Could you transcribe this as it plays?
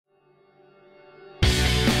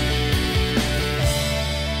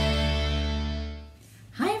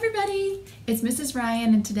It's Mrs.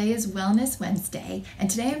 Ryan, and today is Wellness Wednesday, and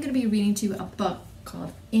today I'm going to be reading to you a book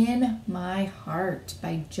called In My Heart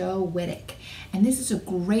by Joe Whittick. And this is a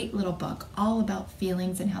great little book all about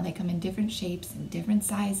feelings and how they come in different shapes and different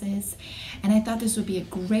sizes. And I thought this would be a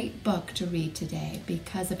great book to read today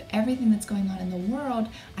because of everything that's going on in the world.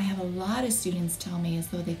 I have a lot of students tell me as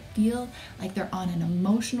though they feel like they're on an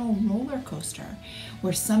emotional roller coaster,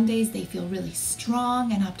 where some days they feel really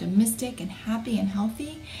strong and optimistic and happy and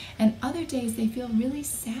healthy, and other days they feel really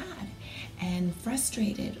sad and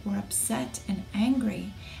frustrated or upset and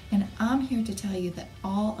angry. And I'm here to tell you that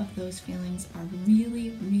all of those feelings are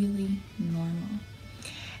really, really normal.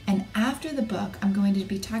 And after the book, I'm going to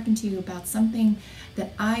be talking to you about something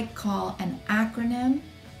that I call an acronym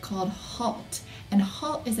called HALT. And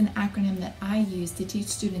HALT is an acronym that I use to teach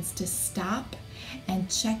students to stop and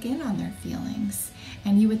check in on their feelings.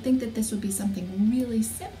 And you would think that this would be something really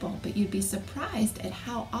simple, but you'd be surprised at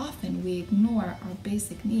how often we ignore our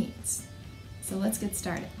basic needs. So let's get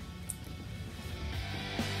started.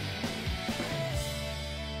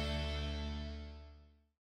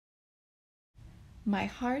 My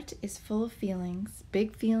heart is full of feelings,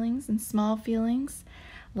 big feelings and small feelings,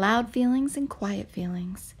 loud feelings and quiet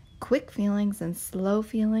feelings, quick feelings and slow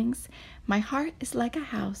feelings. My heart is like a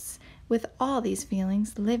house with all these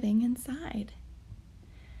feelings living inside.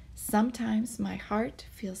 Sometimes my heart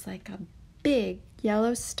feels like a big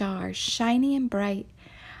yellow star, shiny and bright.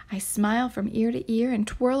 I smile from ear to ear and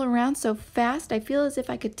twirl around so fast I feel as if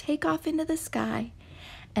I could take off into the sky.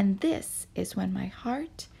 And this is when my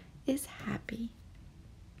heart is happy.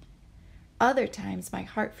 Other times my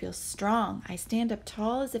heart feels strong. I stand up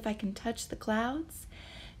tall as if I can touch the clouds.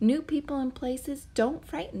 New people and places don't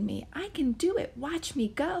frighten me. I can do it. Watch me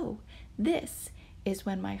go. This is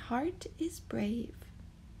when my heart is brave.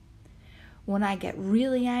 When I get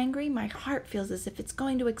really angry, my heart feels as if it's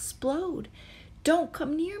going to explode. Don't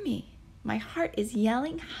come near me. My heart is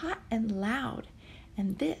yelling hot and loud.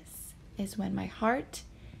 And this is when my heart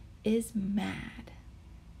is mad.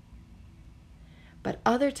 But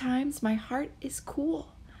other times my heart is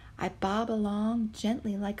cool. I bob along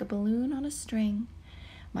gently like a balloon on a string.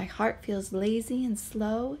 My heart feels lazy and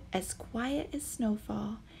slow, as quiet as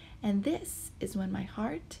snowfall. And this is when my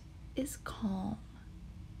heart is calm.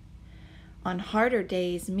 On harder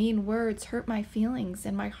days, mean words hurt my feelings,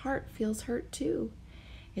 and my heart feels hurt too.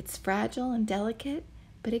 It's fragile and delicate,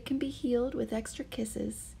 but it can be healed with extra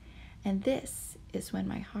kisses. And this is when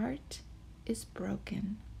my heart is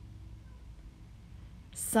broken.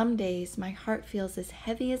 Some days, my heart feels as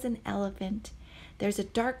heavy as an elephant. There's a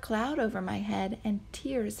dark cloud over my head, and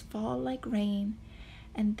tears fall like rain.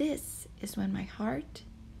 And this is when my heart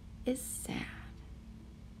is sad.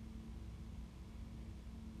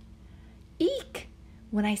 Eek!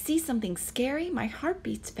 When I see something scary, my heart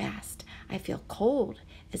beats fast. I feel cold,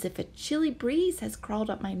 as if a chilly breeze has crawled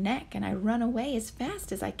up my neck, and I run away as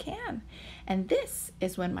fast as I can. And this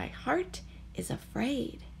is when my heart is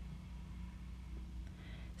afraid.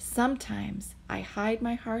 Sometimes I hide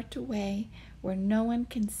my heart away where no one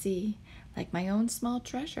can see, like my own small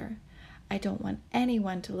treasure. I don't want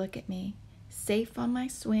anyone to look at me. Safe on my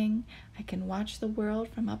swing, I can watch the world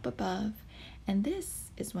from up above. And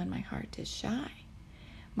this is when my heart is shy.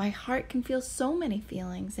 My heart can feel so many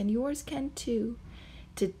feelings, and yours can too.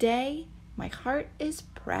 Today, my heart is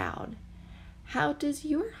proud. How does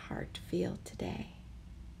your heart feel today?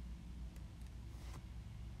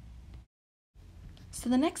 So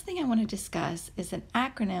the next thing I want to discuss is an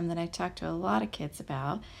acronym that I talk to a lot of kids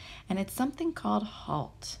about, and it's something called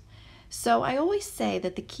HALT. So I always say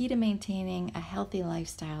that the key to maintaining a healthy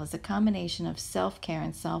lifestyle is a combination of self-care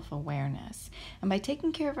and self-awareness. And by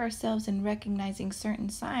taking care of ourselves and recognizing certain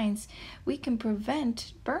signs, we can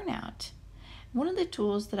prevent burnout. One of the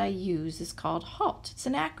tools that I use is called HALT. It's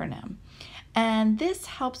an acronym. And this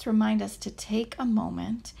helps remind us to take a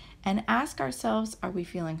moment and ask ourselves, are we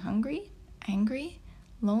feeling hungry, angry,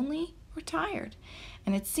 lonely, or tired?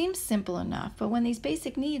 And it seems simple enough, but when these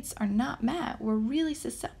basic needs are not met, we're really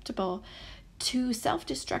susceptible to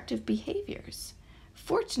self-destructive behaviors.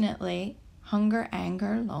 Fortunately, hunger,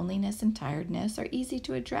 anger, loneliness, and tiredness are easy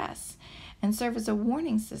to address and serve as a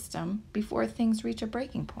warning system before things reach a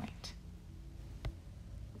breaking point.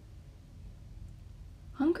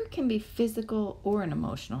 Hunger can be physical or an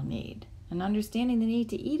emotional need. And understanding the need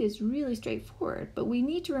to eat is really straightforward, but we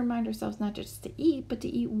need to remind ourselves not just to eat, but to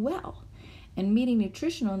eat well. And meeting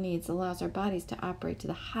nutritional needs allows our bodies to operate to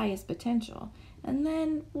the highest potential, and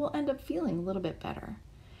then we'll end up feeling a little bit better.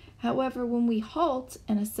 However, when we halt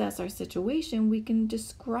and assess our situation, we can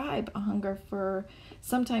describe a hunger for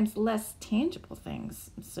sometimes less tangible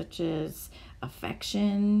things, such as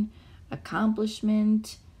affection,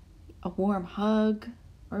 accomplishment, a warm hug,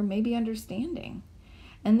 or maybe understanding.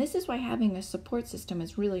 And this is why having a support system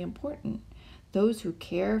is really important. Those who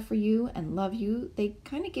care for you and love you, they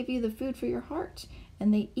kind of give you the food for your heart,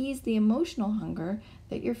 and they ease the emotional hunger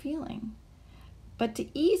that you're feeling. But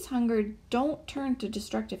to ease hunger, don't turn to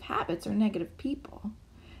destructive habits or negative people.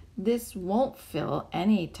 This won't fill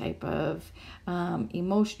any type of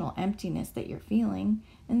emotional emptiness that you're feeling.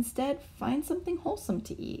 Instead, find something wholesome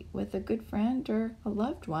to eat with a good friend or a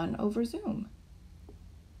loved one over Zoom.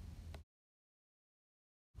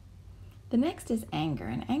 The next is anger,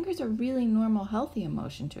 and anger is a really normal, healthy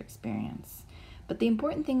emotion to experience. But the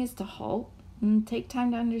important thing is to halt and take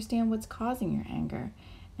time to understand what's causing your anger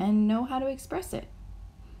and know how to express it.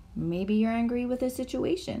 Maybe you're angry with a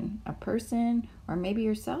situation, a person, or maybe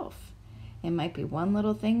yourself. It might be one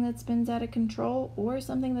little thing that spins out of control or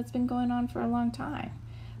something that's been going on for a long time.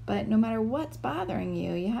 But no matter what's bothering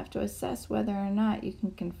you, you have to assess whether or not you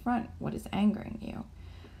can confront what is angering you.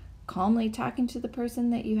 Calmly talking to the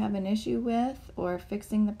person that you have an issue with or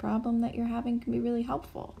fixing the problem that you're having can be really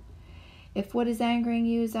helpful. If what is angering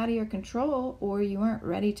you is out of your control or you aren't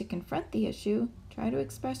ready to confront the issue, try to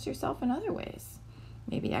express yourself in other ways.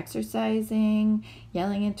 Maybe exercising,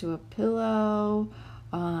 yelling into a pillow,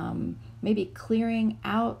 maybe clearing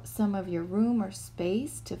out some of your room or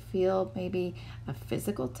space to feel maybe a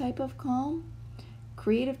physical type of calm.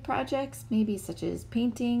 Creative projects, maybe such as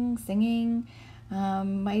painting, singing,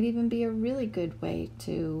 might even be a really good way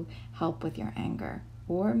to help with your anger.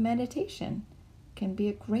 Or meditation can be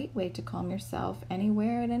a great way to calm yourself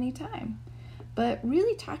anywhere at any time. But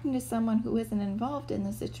really talking to someone who isn't involved in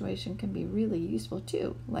the situation can be really useful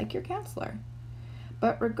too, like your counselor.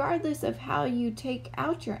 But regardless of how you take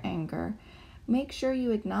out your anger, make sure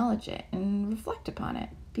you acknowledge it and reflect upon it,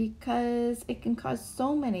 because it can cause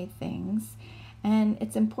so many things, and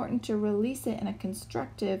it's important to release it in a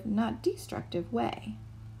constructive, not destructive way.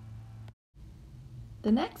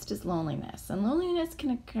 The next is loneliness, and loneliness can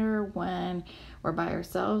occur when we're by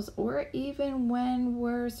ourselves or even when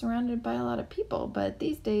we're surrounded by a lot of people, but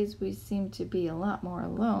these days we seem to be a lot more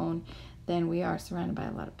alone than we are surrounded by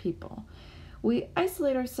a lot of people. We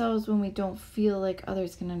isolate ourselves when we don't feel like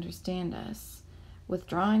others can understand us,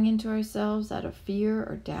 withdrawing into ourselves out of fear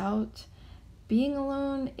or doubt. Being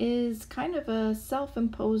alone is kind of a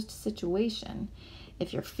self-imposed situation.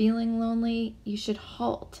 If you're feeling lonely, you should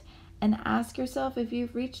halt and ask yourself if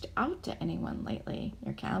you've reached out to anyone lately.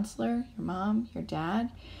 Your counselor, your mom, your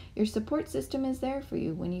dad. Your support system is there for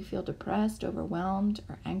you when you feel depressed, overwhelmed,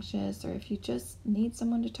 or anxious, or if you just need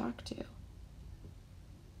someone to talk to.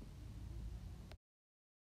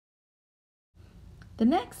 The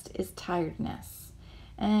next is tiredness.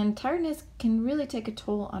 And tiredness can really take a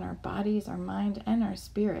toll on our bodies, our mind, and our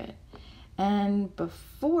spirit. And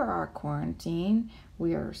before our quarantine,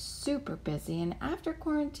 we are super busy. And after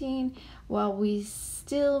quarantine, while we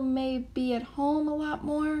still may be at home a lot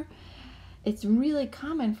more, it's really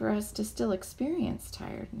common for us to still experience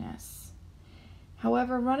tiredness.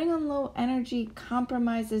 However, running on low energy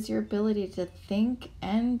compromises your ability to think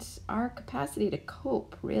and our capacity to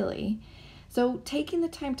cope, really. So taking the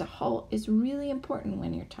time to halt is really important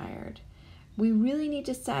when you're tired. We really need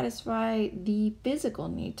to satisfy the physical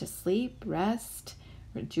need to sleep, rest,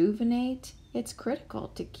 rejuvenate. It's critical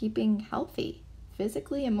to keeping healthy,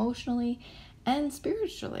 physically, emotionally, and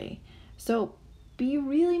spiritually. So be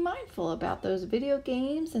really mindful about those video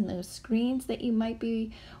games and those screens that you might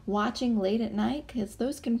be watching late at night, because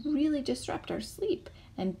those can really disrupt our sleep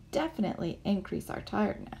and definitely increase our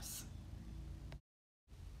tiredness.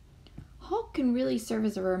 HALT can really serve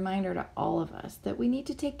as a reminder to all of us that we need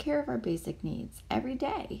to take care of our basic needs every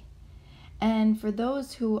day. And for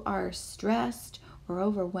those who are stressed or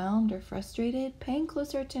overwhelmed or frustrated, paying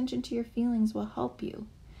closer attention to your feelings will help you.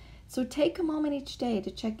 So take a moment each day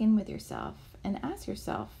to check in with yourself and ask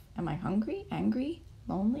yourself, am I hungry, angry,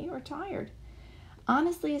 lonely, or tired?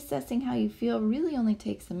 Honestly assessing how you feel really only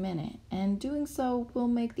takes a minute, and doing so will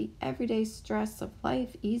make the everyday stress of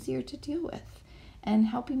life easier to deal with and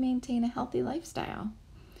help you maintain a healthy lifestyle.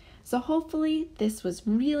 So hopefully this was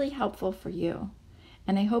really helpful for you.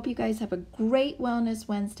 And I hope you guys have a great Wellness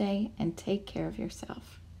Wednesday and take care of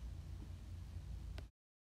yourself.